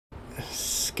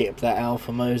skip that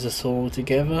alpha mosasaur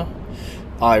altogether.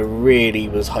 I really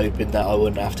was hoping that I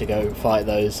wouldn't have to go and fight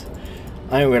those.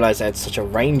 I didn't realise they had such a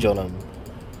range on them.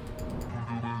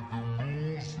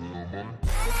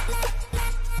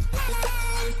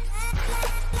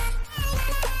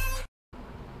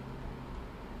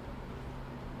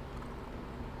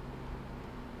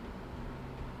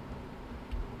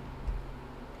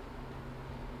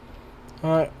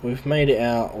 Alright, we've made it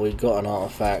out, we've got an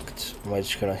artifact, and we're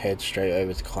just going to head straight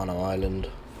over to Kano Island.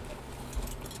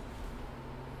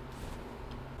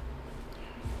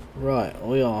 Right,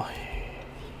 we are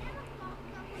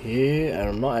here, and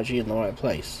I'm not actually in the right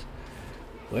place.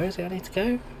 Where is it I need to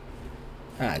go?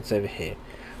 Ah, it's over here.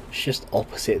 It's just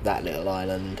opposite that little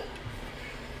island,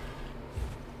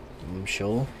 I'm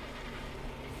sure.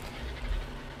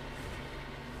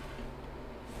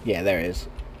 Yeah, there it is,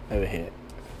 over here.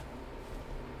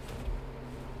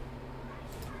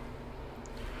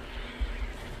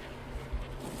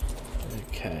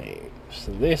 Okay,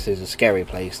 so this is a scary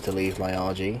place to leave my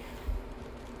RG.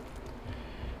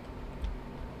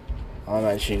 I'm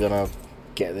actually gonna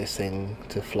get this thing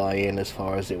to fly in as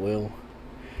far as it will,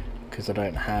 because I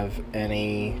don't have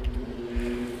any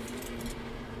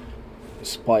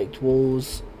spiked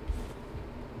walls.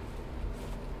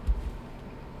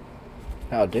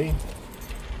 That'll do.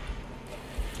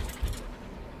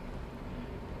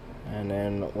 And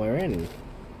then we're in.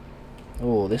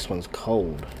 Oh, this one's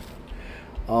cold.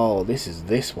 Oh, this is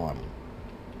this one.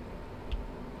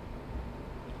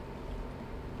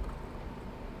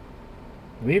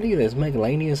 Really? There's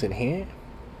Megalanias in here?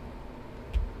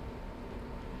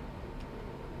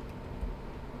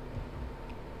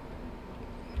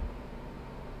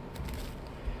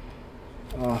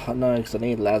 Oh, no, because I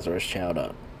need Lazarus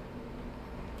chowder.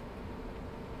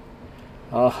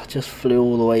 Oh, I just flew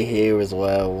all the way here as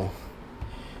well.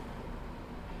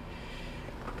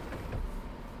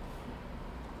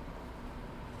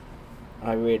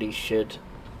 I really should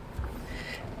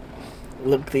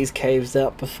look these caves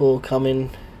up before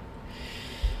coming.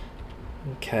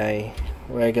 Okay,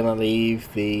 we're gonna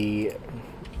leave the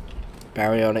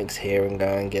baryonyx here and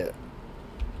go and get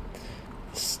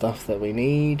the stuff that we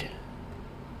need.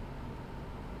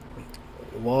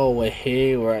 While we're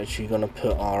here, we're actually gonna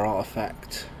put our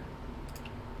artifact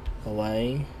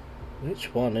away.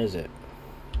 Which one is it?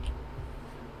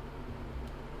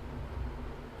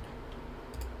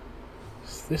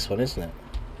 This one, isn't it?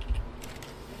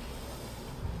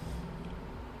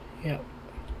 Yep.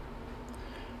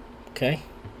 Okay.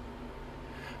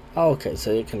 Oh, okay,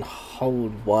 so it can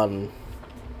hold one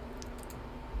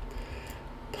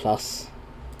plus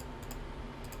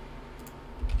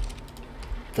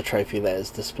the trophy that it's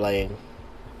displaying.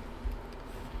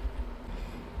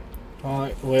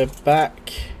 Alright, we're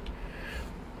back.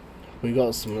 We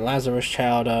got some Lazarus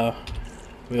chowder.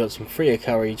 We got some Freer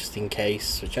curry just in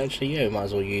case, which actually, yeah, we might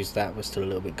as well use that. We're still a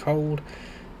little bit cold.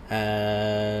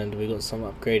 And we got some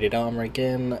upgraded armor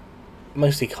again,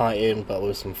 mostly chitin, but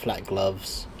with some flat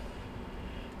gloves.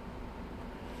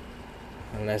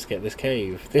 And let's get this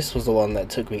cave. This was the one that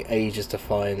took me ages to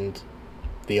find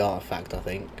the artifact, I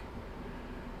think.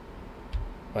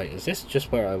 Wait, is this just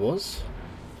where I was?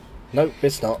 Nope,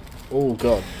 it's not. Oh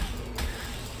god.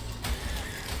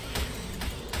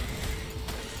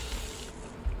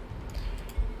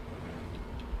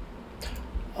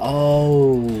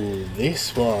 Oh,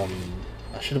 this one.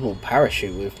 I should have brought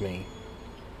parachute with me.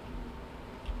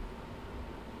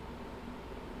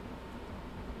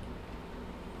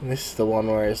 This is the one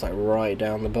where it's like right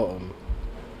down the bottom.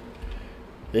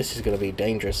 This is going to be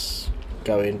dangerous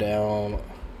going down.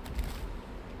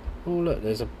 Oh look,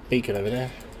 there's a beacon over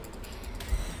there.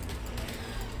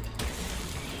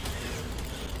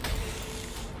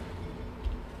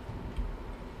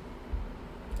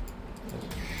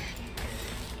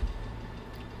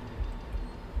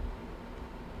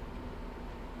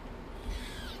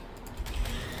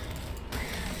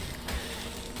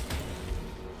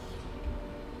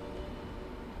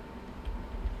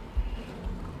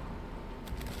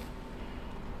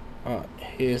 Alright,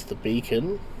 here's the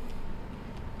beacon.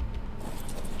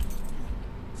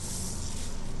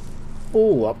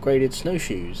 Oh, upgraded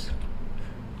snowshoes.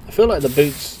 I feel like the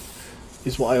boots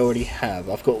is what I already have.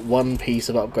 I've got one piece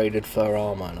of upgraded fur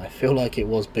armor, and I feel like it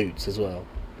was boots as well.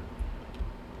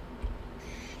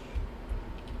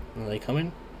 Are they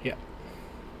coming? Yeah.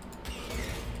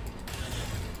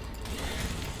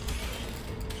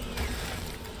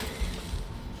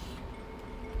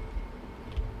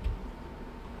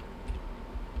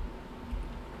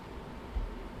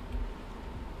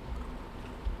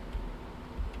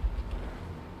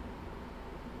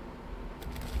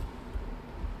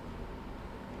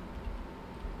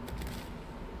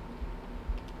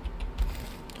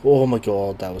 Oh my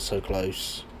god, that was so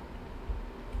close.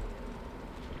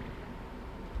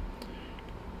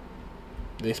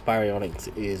 This Barilicious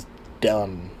is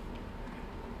done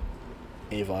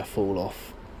if I fall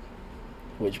off.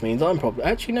 Which means I'm probably...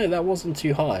 Actually, no, that wasn't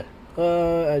too high.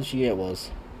 Actually, yeah, it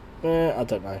was. I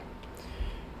don't know.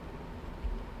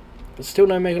 But still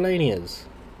no Megalanias.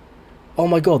 Oh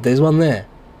my god, there's one there.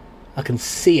 I can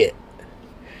see it.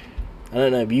 I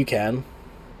don't know if you can.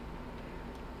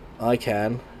 I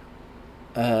can.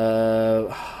 I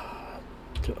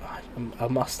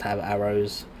must have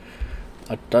arrows.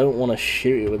 I don't want to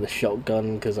shoot it with a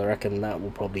shotgun because I reckon that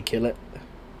will probably kill it.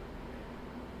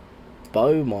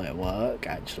 Bow might work,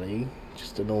 actually.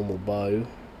 Just a normal bow.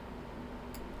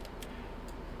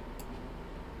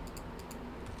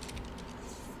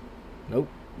 Nope,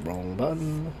 wrong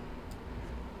button.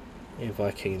 If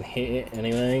I can hit it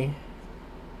anyway.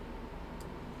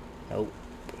 Nope.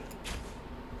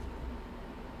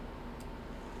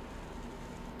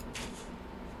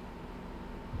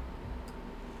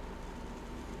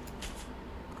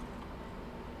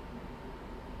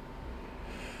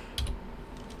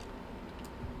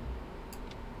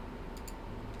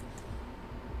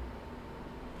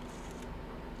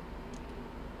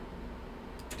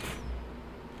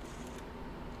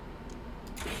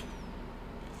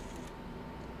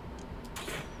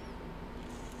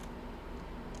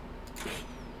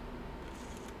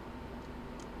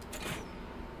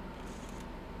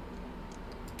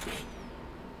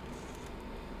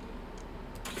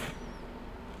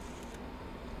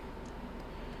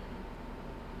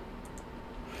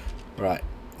 Right,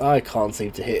 I can't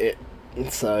seem to hit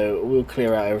it, so we'll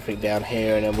clear out everything down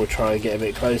here and then we'll try and get a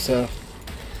bit closer.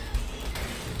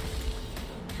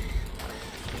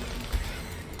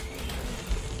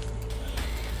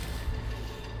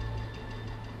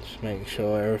 Just make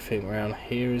sure everything around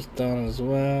here is done as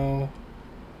well.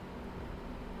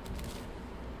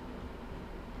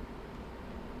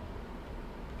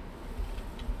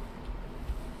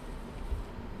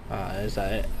 Ah, is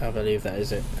that it? I believe that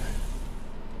is it.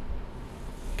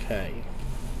 Okay.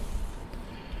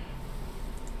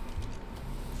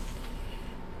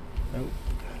 Nope.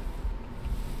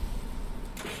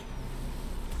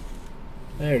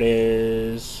 There it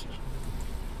is.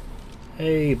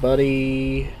 Hey,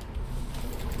 buddy.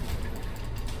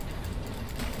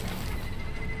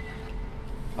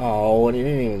 Oh, and it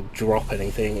didn't even drop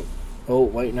anything. Oh,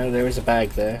 wait, no, there is a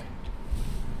bag there.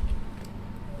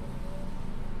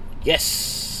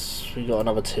 Yes! We got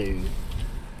another 2.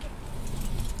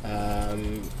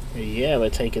 Yeah, we're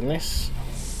taking this.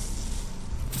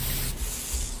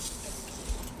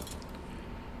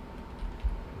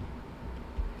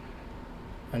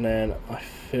 And then I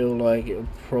feel like it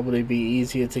would probably be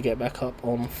easier to get back up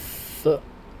on foot.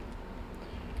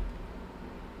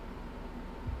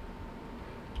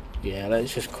 Yeah,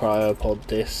 let's just cryopod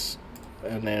this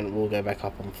and then we'll go back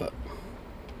up on foot.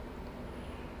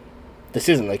 This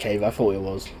isn't the cave I thought it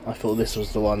was. I thought this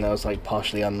was the one that was like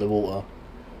partially underwater.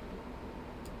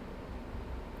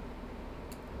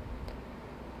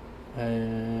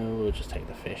 We'll just take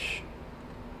the fish.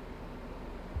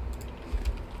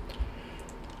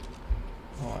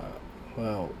 Right,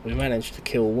 well, we managed to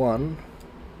kill one.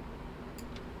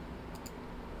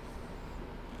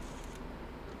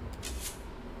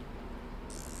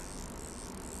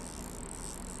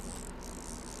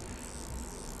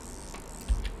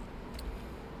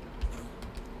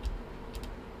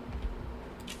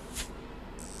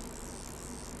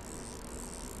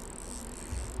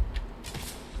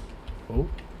 Oh.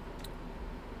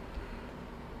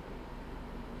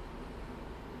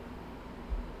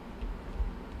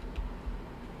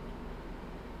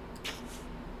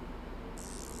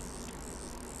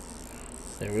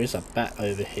 There is a bat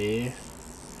over here.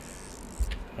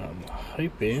 I'm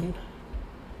hoping.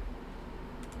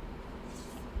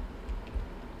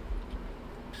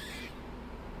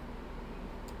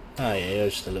 Oh yeah, it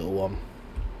was just a little one.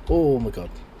 Oh my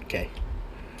god. Okay.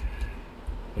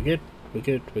 We're good. We're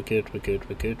good. We're good. We're good.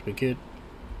 We're good. We're good.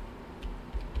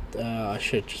 I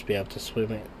should just be able to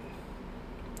swim it.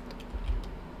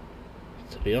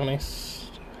 To be honest.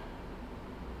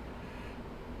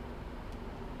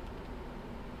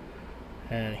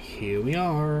 And here we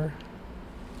are.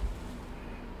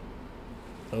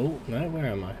 Oh, no, where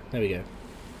am I? There we go.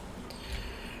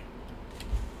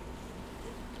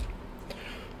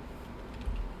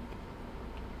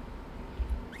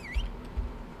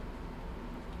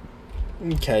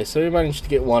 Okay, so we managed to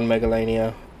get one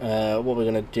Megalania. What we're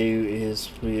going to do is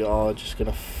we are just going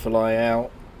to fly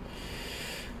out.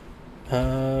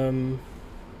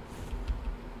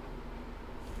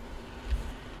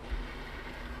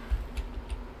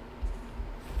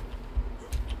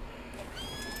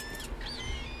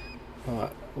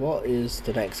 Right, what is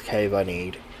the next cave I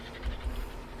need?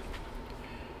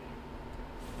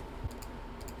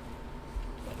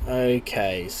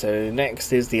 Okay, so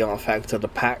next is the artifact of the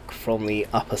pack from the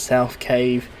upper south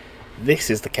cave.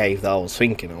 This is the cave that I was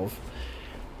thinking of.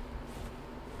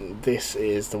 This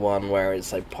is the one where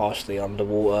it's like partially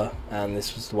underwater, and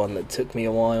this was the one that took me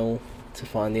a while to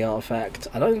find the artifact.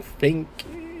 I don't think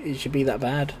it should be that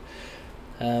bad.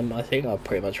 I think I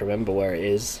pretty much remember where it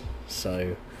is,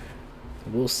 so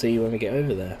we'll see when we get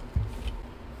over there.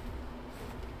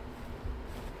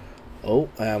 Oh,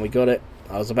 and we got it.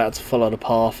 I was about to follow the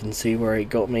path and see where it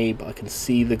got me, but I can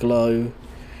see the glow.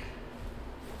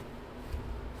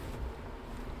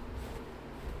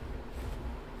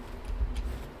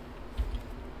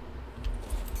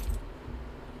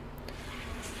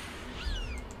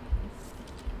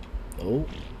 Oh,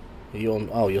 are you on?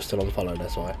 Oh, you're still on follow,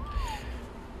 that's why.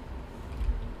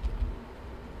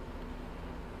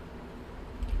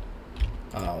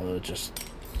 I'll just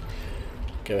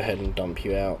go ahead and dump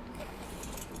you out.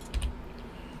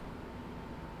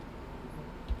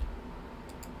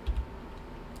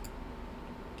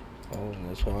 Oh,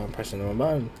 that's why I'm pressing the wrong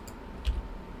button.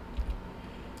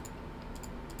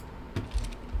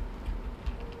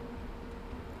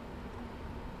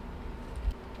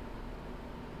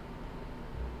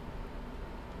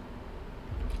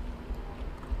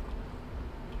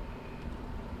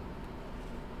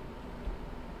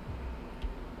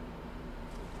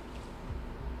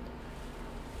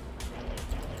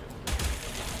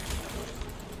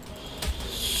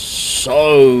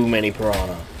 So many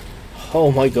piranha.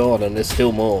 Oh my god, and there's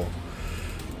still more.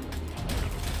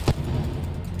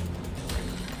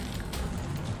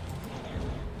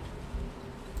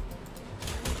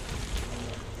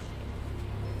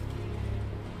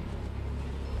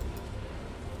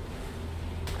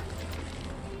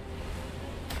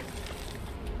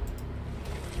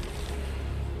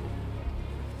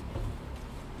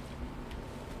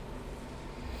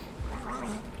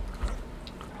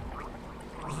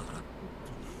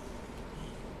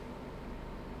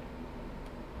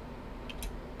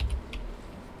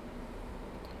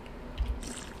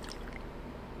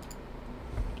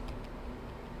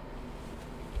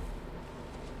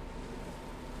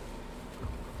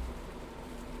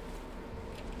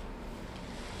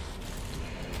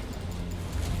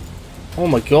 Oh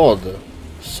my god,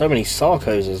 so many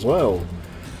Sarcos as well.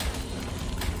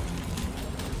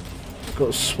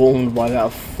 Got swarmed by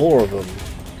about 4 of them.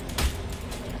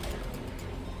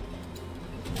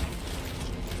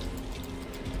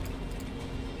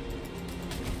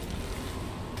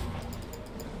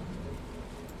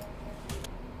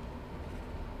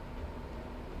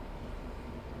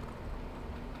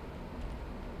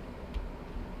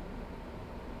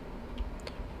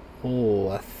 Oh,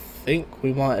 I think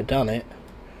we might have done it.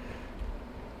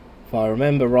 If I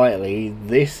remember rightly,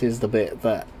 this is the bit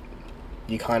that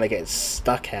you kind of get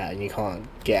stuck at and you can't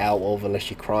get out of unless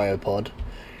you cryopod.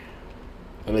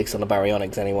 At least on the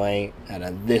baryonyx anyway. And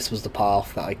then this was the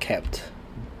path that I kept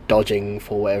dodging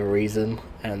for whatever reason.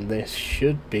 And this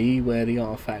should be where the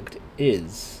artifact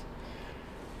is.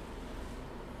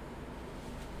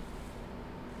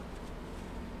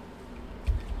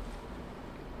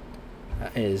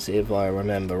 That is, if I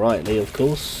remember rightly, of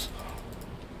course.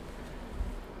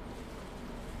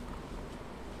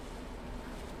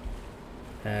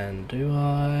 And do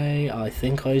I? I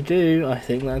think I do. I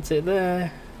think that's it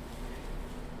there.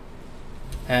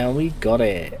 And we got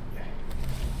it.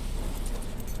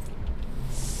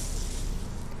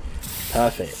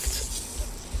 Perfect.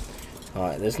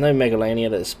 Alright, there's no Megalania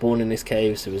that spawned in this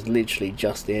cave, so it was literally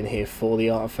just in here for the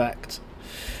artifact.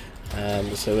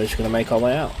 So we're just going to make our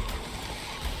way out.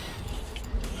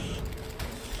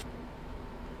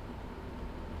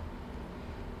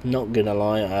 Not gonna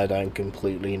lie, I don't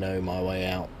completely know my way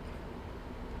out.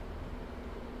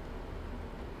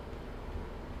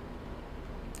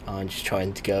 I'm just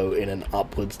trying to go in an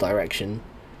upwards direction.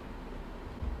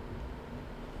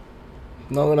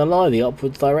 Not gonna lie, the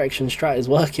upwards direction strat is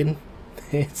working.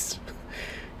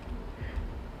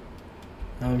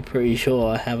 I'm pretty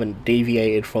sure I haven't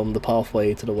deviated from the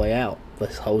pathway to the way out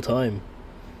this whole time.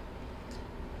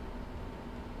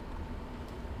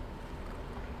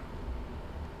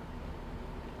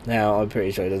 Now, I'm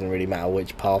pretty sure it doesn't really matter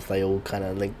which path, they all kind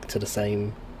of link to the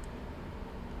same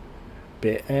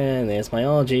bit. And there's my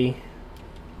RG.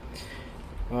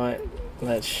 Right,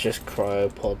 let's just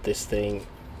cryopod this thing.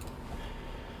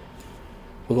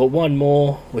 We've got one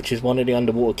more, which is one of the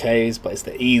underwater caves, but it's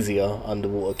the easier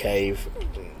underwater cave.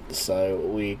 So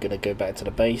we're going to go back to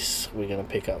the base. We're going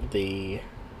to pick up the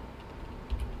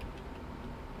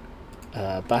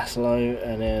Basilo,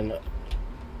 and then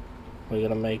we're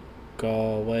gonna make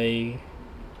our way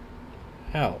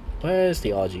out. Where's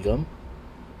the RG gone?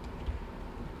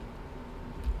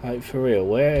 Like, for real,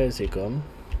 where is it gone?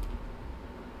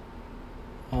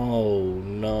 Oh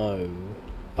no.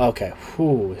 Okay,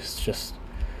 whew, it's just...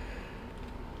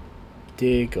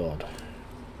 Dear God.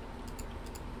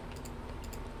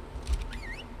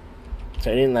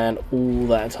 So it didn't land all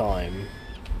that time.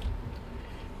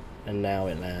 And now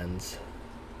it lands.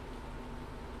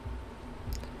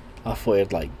 I thought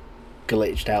it like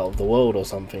glitched out of the world or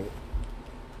something.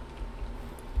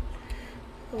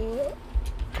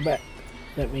 Come back.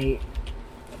 Let me...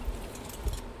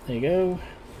 There you go.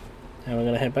 And we're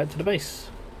going to head back to the base.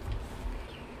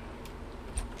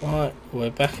 Right,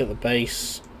 we're back at the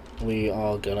base. We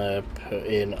are going to put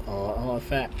in our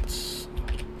artifacts.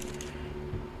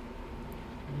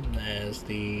 There's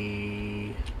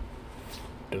the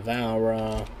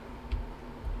Devourer.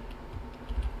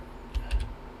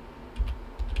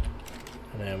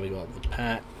 And then we got the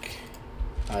pack.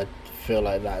 I feel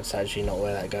like that's actually not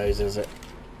where that goes, is it?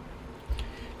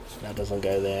 That doesn't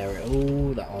go there at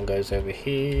all. That one goes over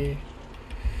here.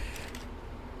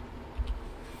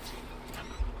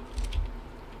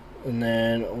 And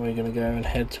then we're going to go and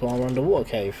head to our underwater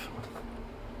cave.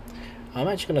 I'm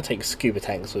actually going to take scuba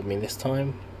tanks with me this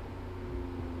time.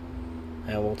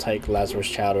 And we'll take Lazarus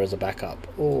Chowder as a backup.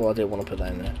 Oh, I didn't want to put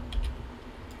that in there.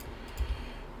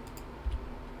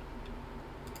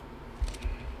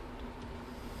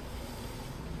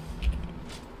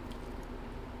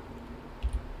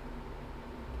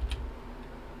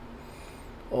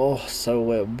 Oh, so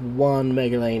we're one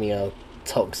Megalania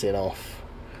toxin off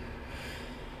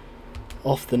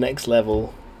the next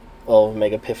level of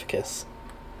Megapithecus.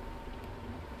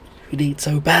 We need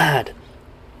so bad.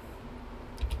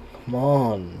 Come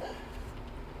on.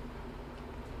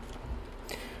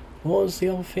 What was the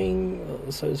other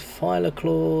thing? So it's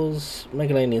Phyloclaws,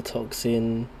 Megalania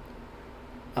toxin,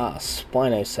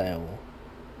 Spinosail,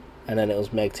 and then it was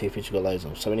Megtooth, which we got loads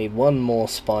of. So we need one more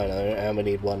Spino and we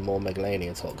need one more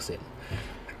Megalania toxin.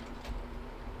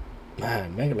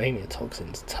 Man, Megalania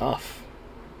toxin's tough.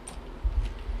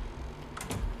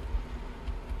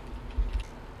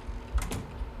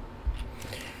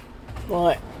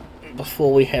 Right,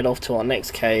 before we head off to our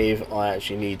next cave, I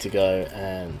actually need to go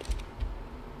and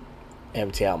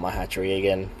empty out my hatchery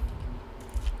again.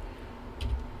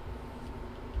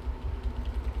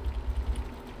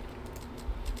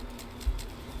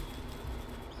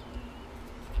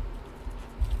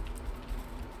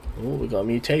 Oh, we got a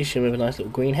mutation with a nice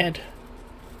little green head.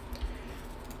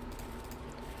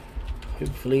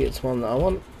 Hopefully it's one that I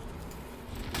want.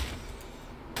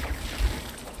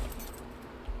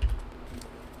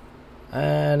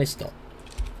 And it's not.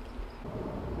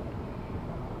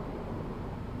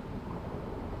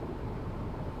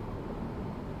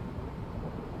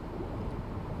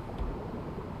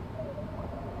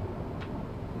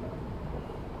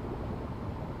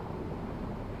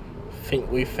 I think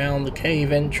we found the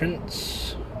cave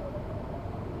entrance.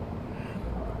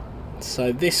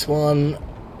 So this one,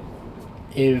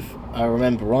 if I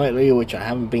remember rightly, which I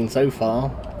haven't been so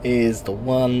far, is the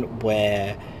one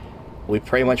where we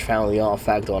pretty much found the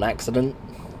artifact on accident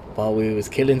while we was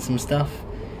killing some stuff.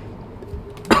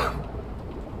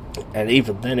 And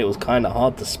even then it was kind of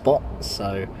hard to spot,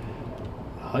 so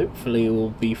hopefully we'll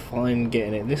be fine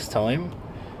getting it this time.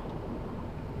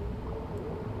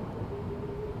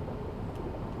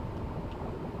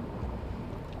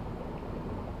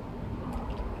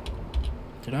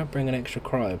 Did I bring an extra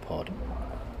cryopod?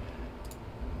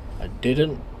 I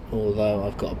didn't, although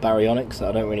I've got a baryonyx that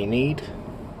I don't really need.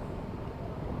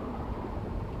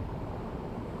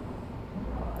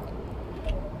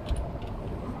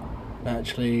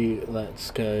 Actually,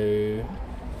 let's go...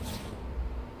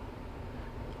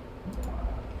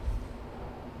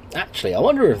 Actually, I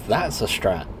wonder if that's a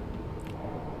strat.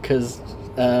 Because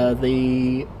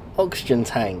the oxygen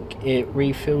tank, it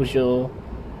refills your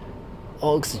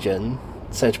oxygen.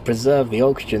 So to preserve the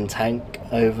oxygen tank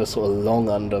over sort of long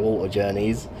underwater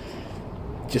journeys,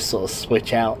 just sort of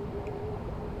switch out.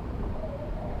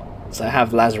 So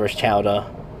have Lazarus Chowder.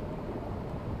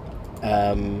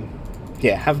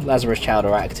 Yeah, have Lazarus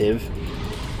Chowder active.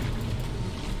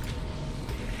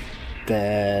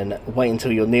 Then wait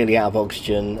until you're nearly out of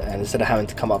oxygen, and instead of having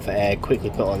to come up for air,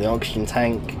 quickly put on the oxygen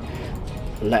tank.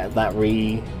 Let that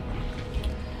refill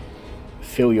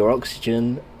your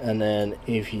oxygen, and then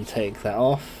if you take that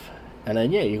off, and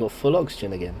then yeah, you got full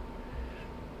oxygen again.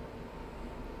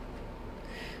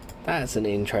 That's an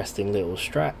interesting little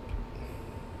strat.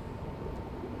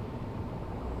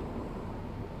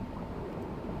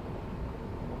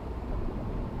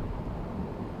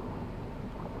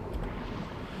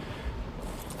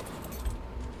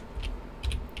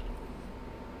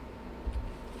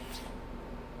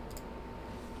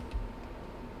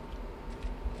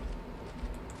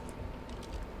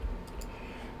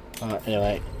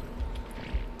 Anyway,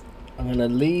 I'm going to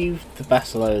leave the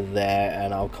Bacillo there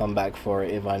and I'll come back for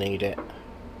it if I need it.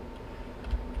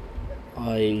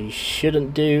 I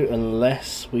shouldn't do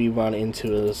unless we run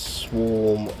into a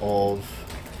swarm of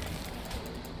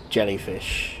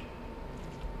jellyfish.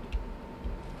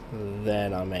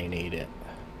 Then I may need it.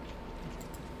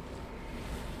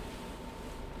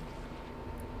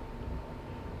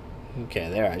 Okay,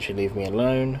 they're actually leaving me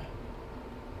alone.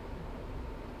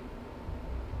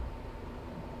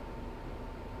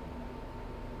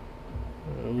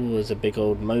 Ooh, there's a big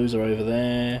old Moser over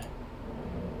there.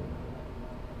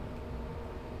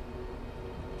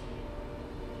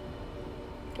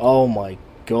 Oh my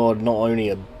god, not only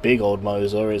a big old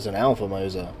Moser, it's an Alpha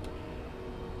Moser.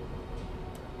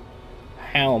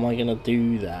 How am I gonna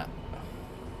do that?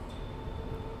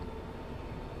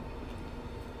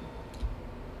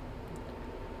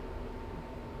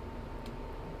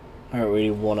 I don't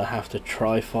really want to have to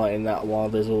try fighting that while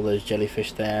there's all those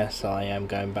jellyfish there, so I am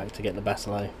going back to get the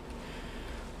Bacillo.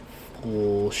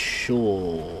 For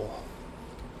sure.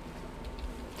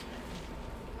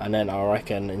 And then I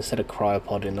reckon instead of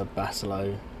cryopoding the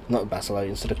Bacillo, not the Bacillo,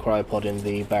 instead of cryopoding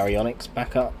the Baryonyx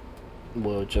back up,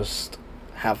 we'll just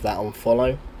have that on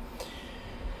follow.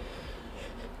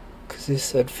 Because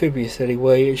this amphibious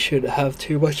anyway, it shouldn't have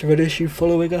too much of an issue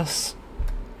following us.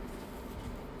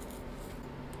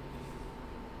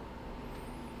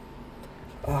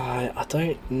 I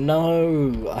don't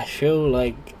know. I feel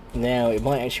like now it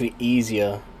might actually be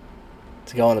easier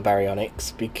to go on the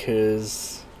Baryonyx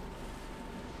because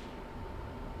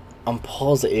I'm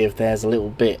positive there's a little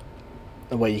bit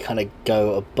where you kind of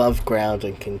go above ground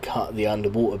and can cut the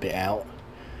underwater bit out,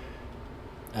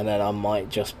 and then I might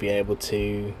just be able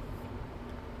to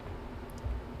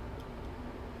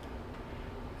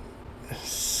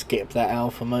skip that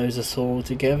Alpha Mosasaur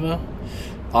altogether.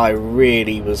 I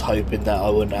really was hoping that I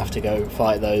wouldn't have to go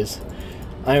fight those.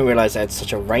 I didn't realise they had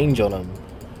such a range on them.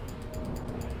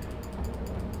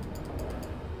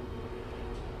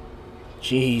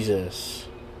 Jesus.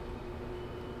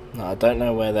 No, I don't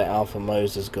know where the Alpha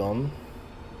Mosa's gone.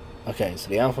 Okay, so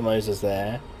the Alpha Mosa's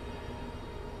there.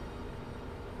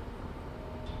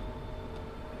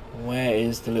 Where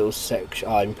is the little section?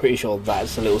 Oh, I'm pretty sure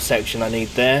that's the little section I need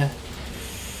there.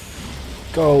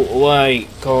 Go away,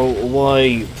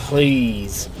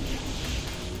 please.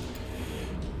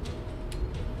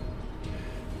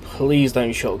 Please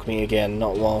don't shock me again,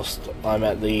 not whilst I'm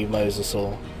at the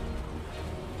Mosasaur.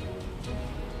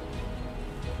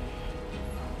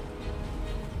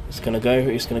 It's gonna go,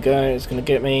 it's gonna go, it's gonna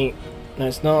get me. No,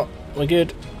 it's not. We're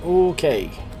good. Okay.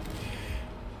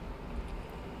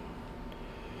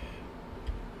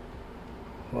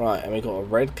 Right, and we got a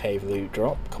red cave loot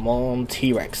drop. Come on,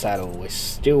 T-Rex saddle. We're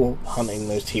still hunting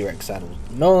those T-Rex saddles.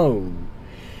 No!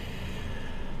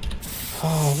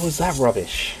 Oh, what was that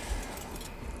rubbish?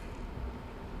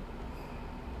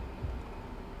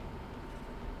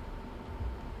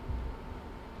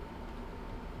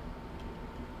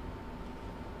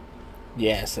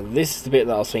 Yeah, so this is the bit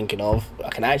that I was thinking of. I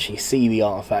can actually see the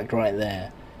artifact right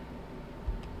there.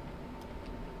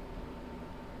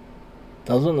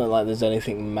 Doesn't look like there's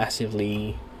anything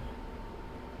massively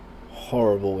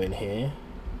horrible in here.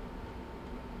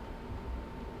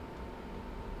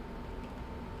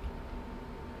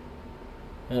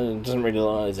 It doesn't really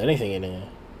look like there's anything in here.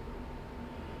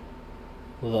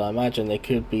 Although I imagine there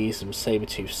could be some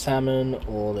saber-toothed salmon,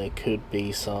 or there could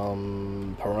be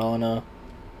some piranha.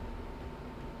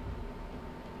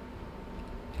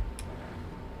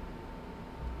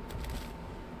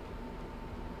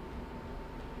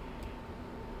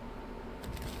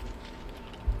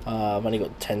 I've only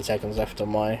got 10 seconds left on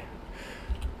my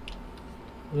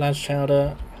Lance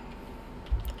Chowder.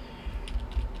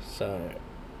 So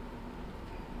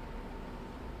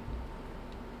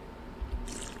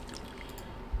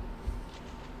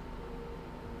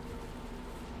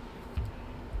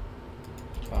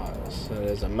so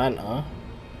there's a manta.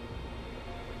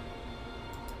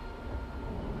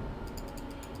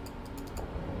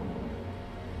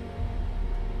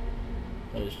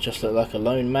 It just looked like a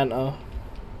lone manta.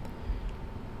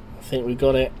 I think we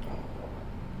got it.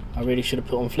 I really should have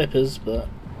put on flippers, but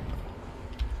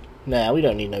nah, we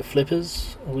don't need no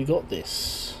flippers. We got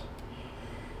this.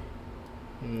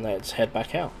 Let's head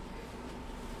back out.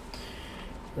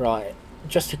 Right,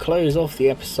 just to close off the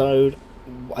episode,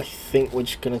 I think we're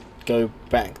just gonna go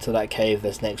back to that cave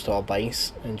that's next to our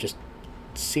base and just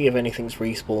see if anything's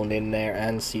respawned in there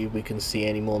and see if we can see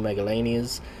any more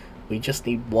Megalanias. We just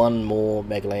need one more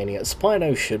Megalania.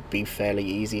 Spino should be fairly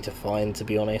easy to find, to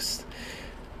be honest.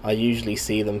 I usually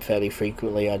see them fairly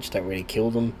frequently, I just don't really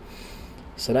kill them.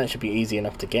 So that should be easy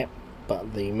enough to get,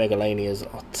 but the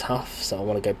Megalanias are tough, so I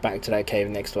want to go back to that cave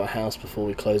next to our house before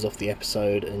we close off the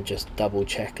episode and just double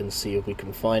check and see if we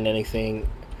can find anything.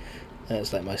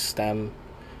 Let's let my stam.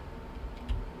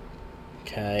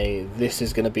 Okay, this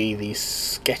is going to be the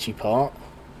sketchy part.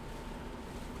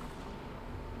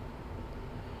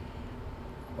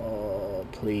 Oh,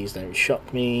 please don't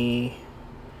shock me.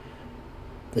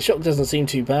 The shock doesn't seem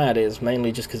too bad, it's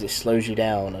mainly just because it slows you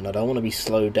down, and I don't want to be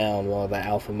slowed down while that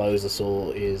alpha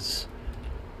mosasaur is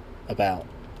about.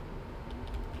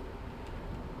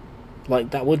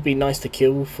 Like, that would be nice to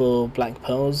kill for black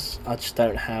pearls, I just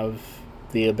don't have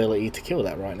the ability to kill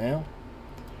that right now.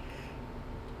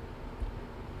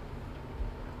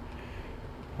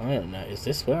 I don't know, is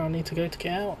this where I need to go to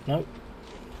get out? Nope.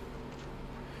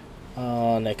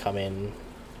 Oh, and they're coming.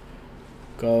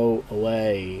 Go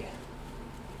away.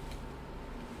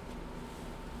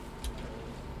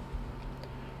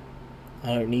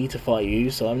 I don't need to fight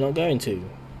you, so I'm not going to.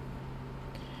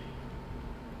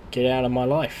 Get out of my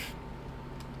life.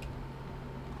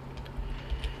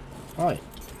 Right.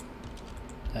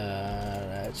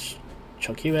 Let's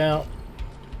chuck you out.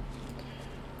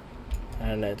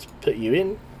 And let's put you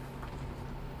in.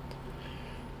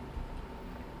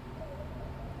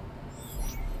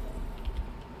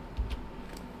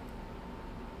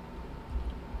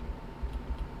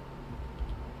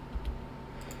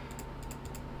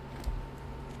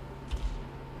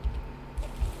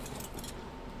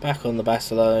 Back on the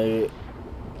Basilo.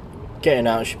 Getting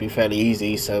out should be fairly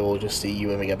easy, so we'll just see you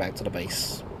when we get back to the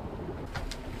base.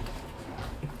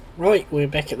 Right, we're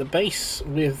back at the base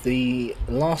with the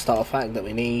last artifact that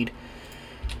we need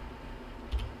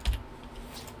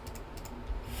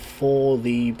for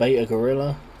the beta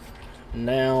gorilla.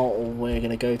 Now we're going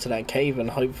to go to that cave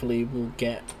and hopefully we'll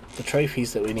get the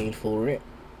trophies that we need for it.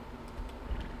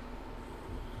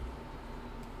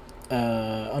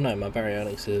 Oh no, my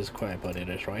Barilicious is quite body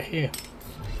that's right here.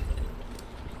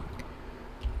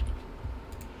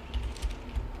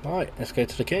 Right, let's go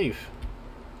to the cave.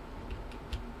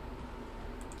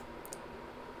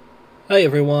 Hey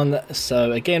everyone,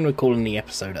 so again we're calling the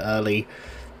episode early.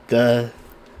 The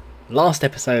last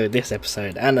episode, this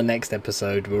episode and the next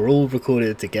episode were all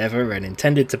recorded together and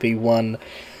intended to be one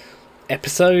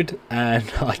episode,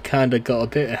 and I kind of got a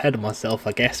bit ahead of myself,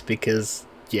 I guess, because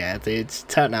yeah, it's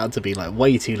turned out to be like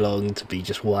way too long to be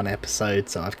just one episode,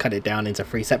 so I've cut it down into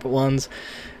 3 separate ones.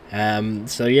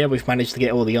 So yeah, we've managed to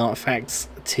get all the artifacts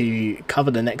to cover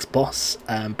the next boss,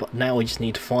 but now we just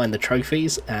need to find the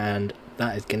trophies, and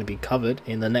that is going to be covered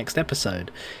in the next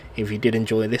episode. If you did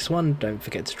enjoy this one, don't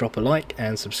forget to drop a like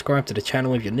and subscribe to the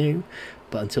channel if you're new,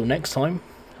 but until next time,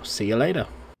 I'll see you later.